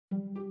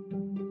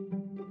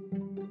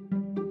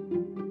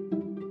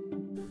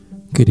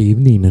Good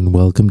evening and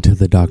welcome to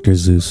the Dr.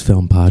 Zeus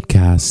Film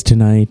Podcast.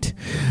 Tonight,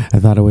 I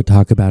thought I would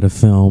talk about a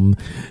film,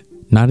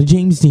 not a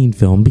James Dean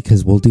film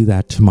because we'll do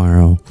that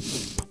tomorrow.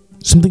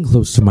 Something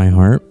close to my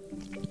heart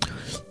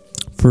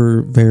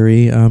for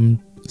very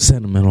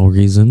sentimental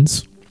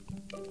reasons.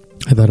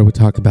 I thought I would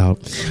talk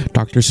about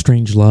Dr.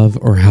 Strangelove,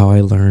 or How I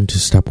Learned to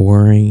Stop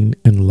Worrying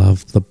and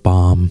Love the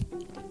Bomb.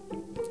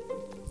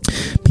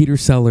 Peter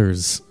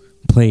Sellers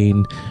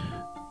playing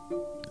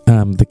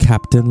the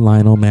Captain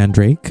Lionel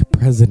Mandrake,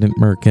 President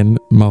Merkin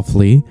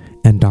Muffley,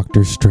 and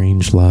Dr.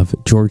 Strangelove.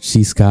 George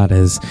C. Scott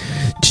as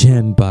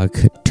Jen Buck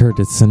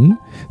Turtison,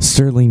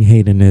 Sterling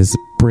Hayden as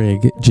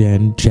Brig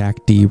Jen Jack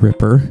D.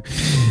 Ripper,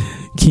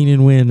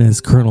 Keenan Wynn as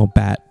Colonel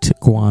Bat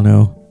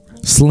Guano,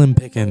 Slim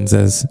Pickens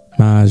as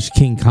Maj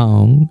King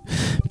Kong,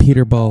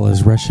 Peter Bull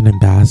as Russian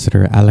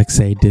Ambassador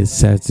Alexei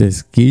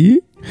Dessetsky,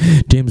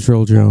 James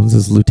Earl Jones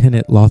as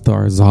Lieutenant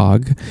Lothar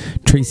Zog,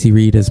 Tracy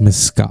Reed as Miss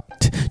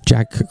Scott,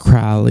 Jack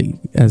Crowley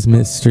as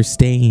Mr.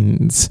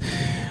 Staines.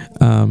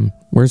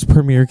 Where's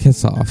Premier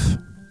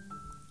Kissoff?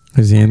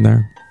 Is he in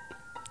there?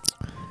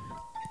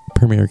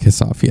 Premier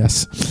Kissoff,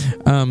 yes.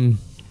 And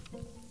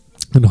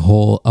a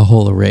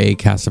whole array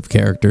cast of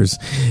characters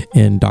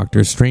in Dr.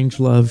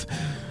 Strangelove,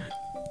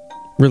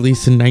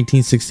 released in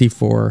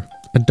 1964,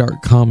 a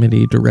dark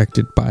comedy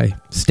directed by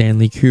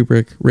Stanley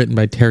Kubrick, written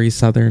by Terry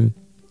Southern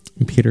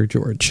and Peter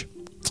George.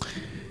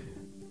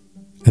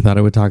 I thought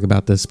I would talk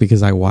about this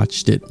because I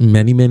watched it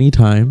many, many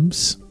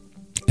times.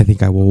 I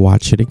think I will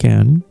watch it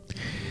again.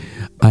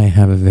 I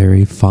have a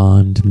very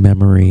fond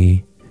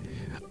memory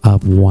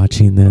of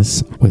watching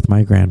this with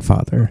my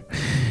grandfather.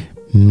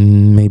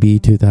 Maybe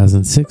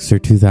 2006 or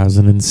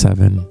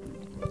 2007.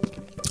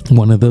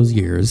 One of those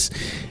years.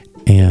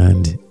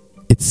 And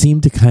it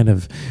seemed to kind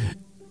of...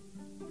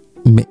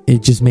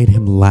 it just made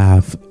him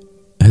laugh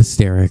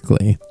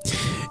hysterically.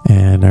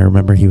 And I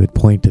remember he would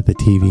point at the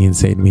TV and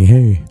say to me,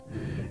 "Hey,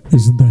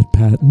 isn't that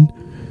Patton?"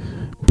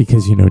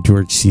 Because,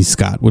 George C.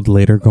 Scott would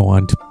later go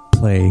on to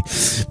play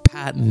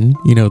Patton,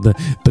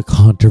 the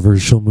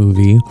controversial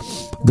movie,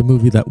 the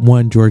movie that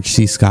won George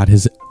C. Scott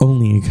his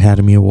only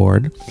Academy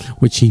Award,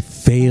 which he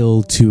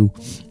failed to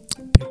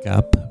pick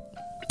up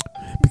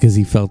because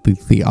he felt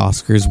that the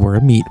Oscars were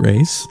a meat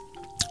race.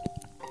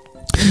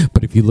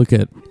 But if you look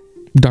at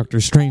Dr.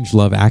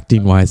 Strangelove,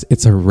 acting-wise,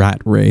 it's a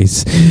rat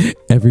race.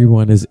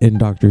 Everyone is in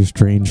Dr.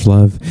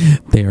 Strangelove.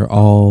 They are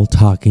all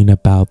talking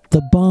about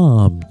the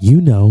bomb.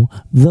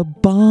 The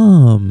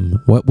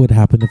bomb. What would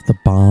happen if the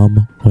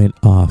bomb went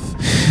off?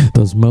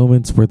 Those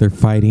moments where they're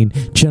fighting.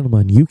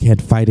 Gentlemen, you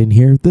can't fight in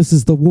here. This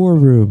is the war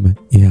room.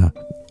 Yeah.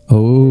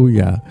 Oh,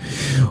 yeah.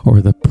 Or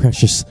the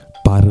precious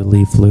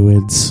bodily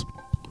fluids.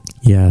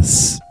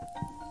 Yes.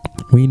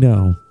 We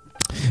know.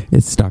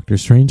 It's Dr.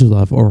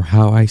 Strangelove, or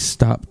How I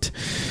Stopped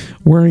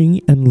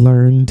Worrying and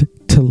Learned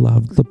to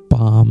Love the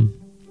Bomb.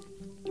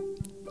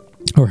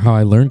 Or How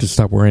I Learned to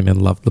Stop Worrying and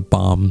Love the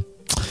Bomb.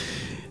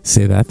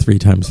 Say that 3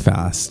 times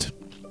fast.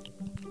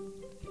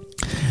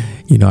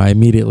 I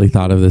immediately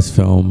thought of this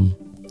film.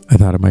 I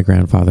thought of my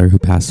grandfather, who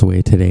passed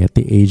away today at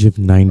the age of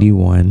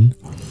 91.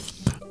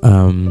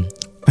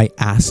 I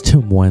asked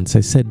him once,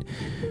 I said,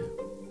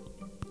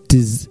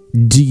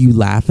 do you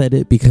laugh at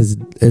it because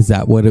is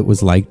that what it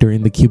was like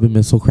during the Cuban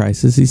Missile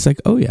Crisis? He's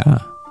like, oh yeah.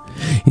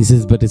 He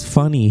says, but it's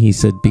funny, he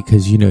said,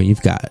 because,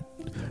 you've got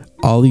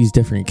all these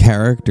different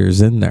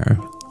characters in there,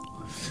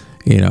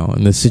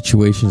 and the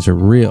situations are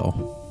real,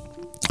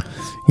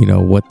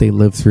 what they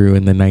lived through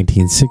in the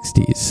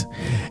 1960s.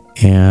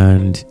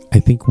 And I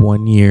think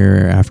 1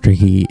 year after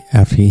he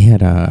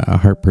had a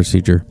heart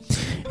procedure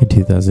in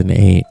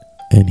 2008,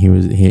 and he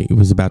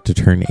was about to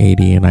turn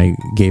 80, and I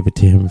gave it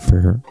to him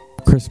for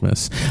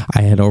Christmas.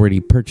 I had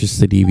already purchased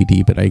the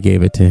DVD, but I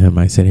gave it to him.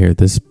 I said, here,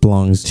 this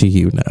belongs to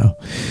you now.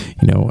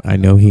 I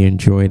know he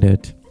enjoyed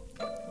it.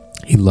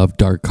 He loved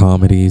dark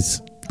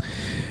comedies,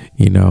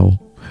 and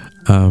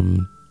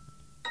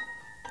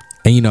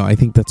I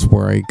think that's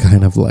where I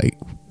kind of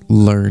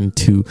learned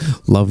to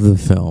love the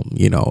film.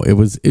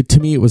 To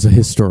me, it was a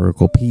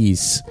historical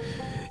piece,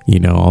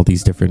 all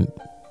these different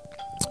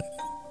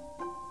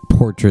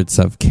portraits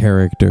of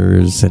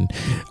characters, and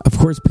of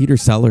course Peter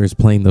Sellers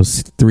playing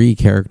those 3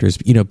 characters.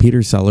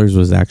 Peter Sellers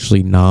was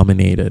actually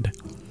nominated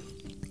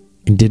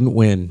and didn't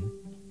win.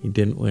 He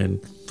didn't win.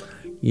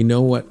 You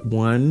know what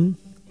won?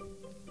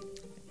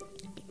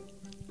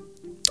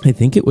 I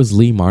think it was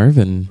Lee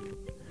Marvin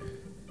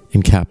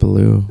in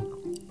Capaloo.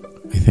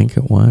 I think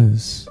it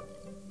was.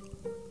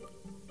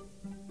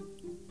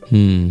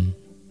 I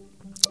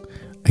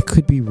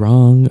could be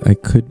wrong. I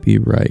could be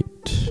right.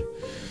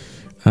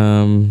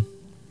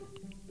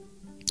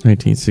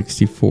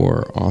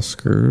 1964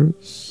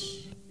 Oscars.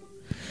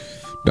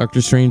 Dr.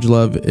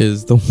 Strangelove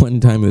is the one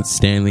time that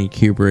Stanley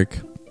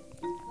Kubrick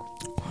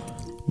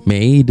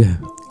made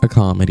a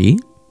comedy.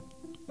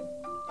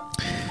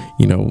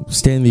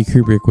 Stanley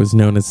Kubrick was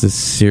known as a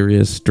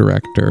serious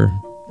director.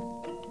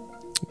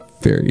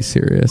 Very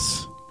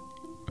serious.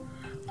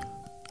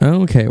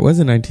 Okay, it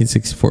wasn't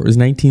 1964. It was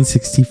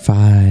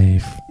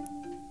 1965.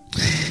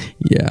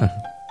 Yeah.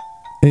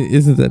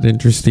 Isn't that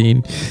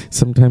interesting?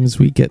 Sometimes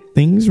we get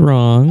things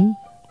wrong.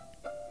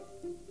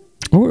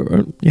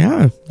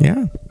 Yeah.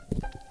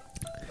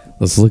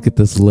 Let's look at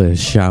this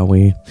list, shall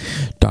we?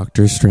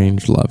 Dr.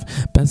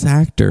 Strangelove. Best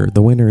Actor.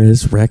 The winner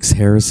is Rex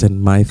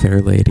Harrison, My Fair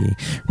Lady.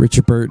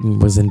 Richard Burton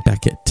was in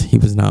Beckett. He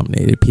was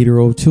nominated. Peter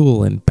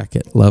O'Toole in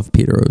Beckett. Love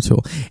Peter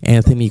O'Toole.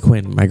 Anthony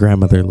Quinn. My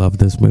grandmother loved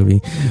this movie.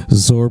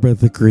 Zorba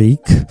the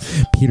Greek.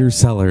 Peter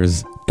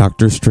Sellers.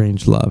 Dr.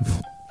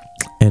 Strangelove.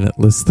 And it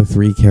lists the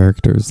 3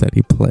 characters that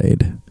he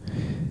played.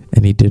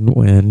 And he didn't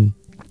win.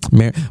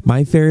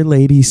 My Fair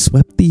Lady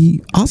swept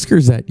the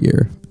Oscars that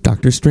year.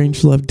 Dr.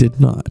 Strangelove did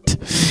not.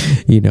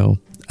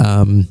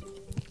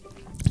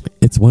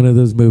 It's one of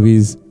those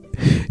movies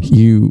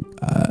you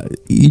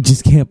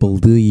just can't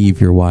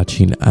believe you're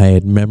watching. I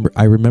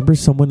remember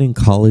someone in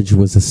college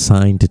was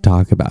assigned to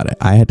talk about it.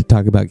 I had to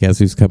talk about Guess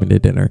Who's Coming to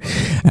Dinner,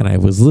 and I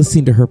was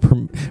listening to her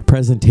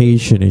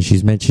presentation, and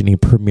she's mentioning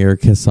Premiere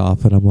Kiss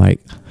Off, and I'm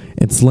like,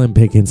 and Slim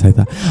Pickens. I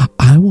thought,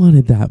 I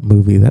wanted that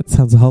movie. That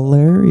sounds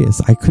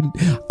hilarious. I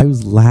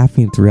was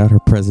laughing throughout her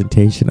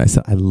presentation. I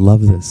said, I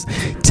love this.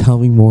 Tell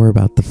me more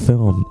about the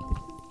film.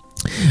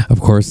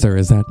 Of course, there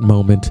is that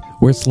moment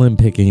where Slim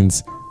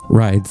Pickens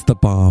rides the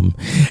bomb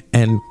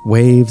and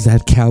waves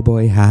that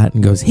cowboy hat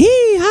and goes,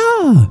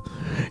 hee-haw!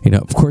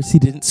 Of course he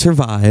didn't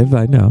survive.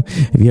 I know.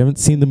 If you haven't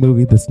seen the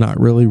movie, that's not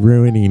really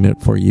ruining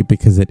it for you,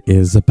 because it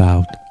is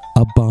about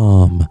a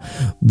bomb,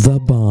 the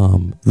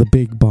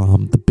big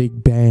bomb, the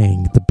big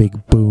bang, the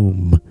big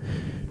boom.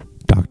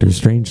 Dr.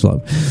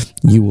 Strangelove.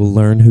 You will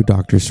learn who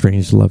Dr.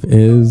 Strangelove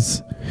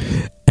is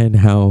and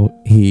how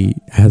he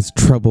has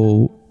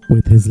trouble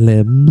with his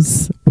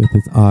limbs, with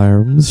his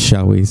arms,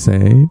 shall we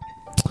say.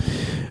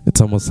 It's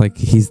almost like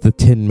he's the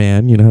Tin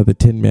Man. You know how the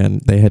Tin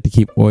Man, they had to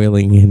keep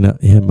oiling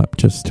him up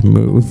just to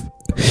move.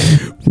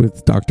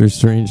 With Dr.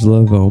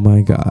 Strangelove, oh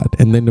my God.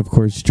 And then, of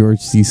course, George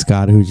C.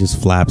 Scott, who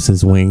just flaps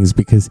his wings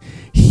because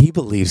he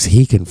believes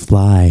he can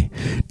fly.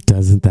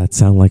 Doesn't that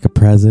sound like a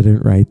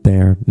president right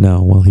there?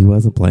 No, well, he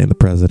wasn't playing the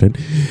president.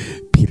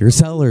 Peter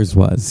Sellers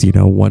was.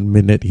 1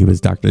 minute he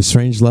was Dr.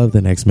 Strangelove,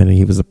 the next minute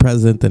he was the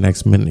president, the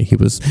next minute he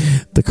was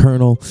the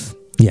colonel.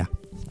 Yeah.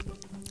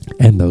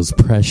 And those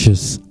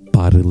precious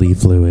bodily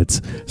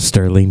fluids.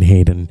 Sterling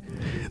Hayden.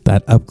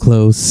 That up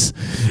close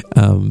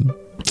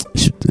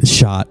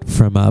shot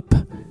from up.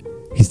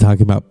 He's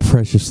talking about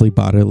preciously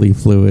bodily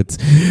fluids.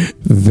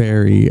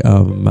 Very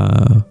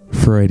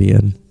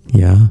Freudian.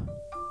 Yeah.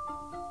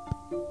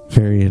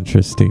 Very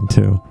interesting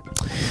too.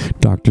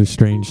 Dr.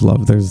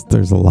 Strangelove.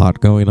 There's a lot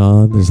going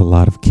on. There's a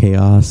lot of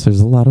chaos.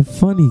 There's a lot of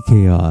funny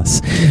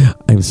chaos.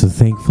 I'm so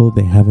thankful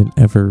they haven't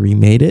ever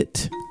remade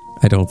it.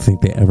 I don't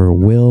think they ever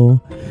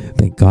will.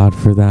 Thank God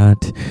for that.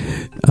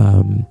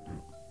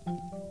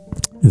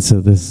 And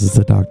so this is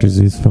the Dr.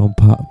 Zeus Film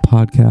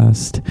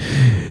Podcast.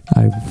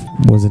 I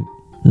wasn't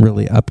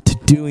really up to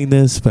doing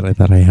this, but I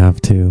thought I have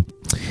to.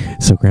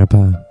 So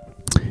Grandpa,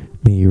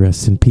 may you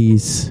rest in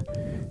peace.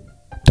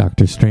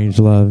 Dr.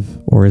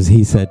 Strangelove, or as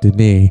he said to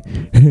me,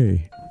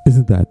 hey,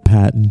 isn't that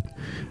Patton?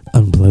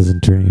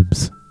 Unpleasant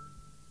dreams.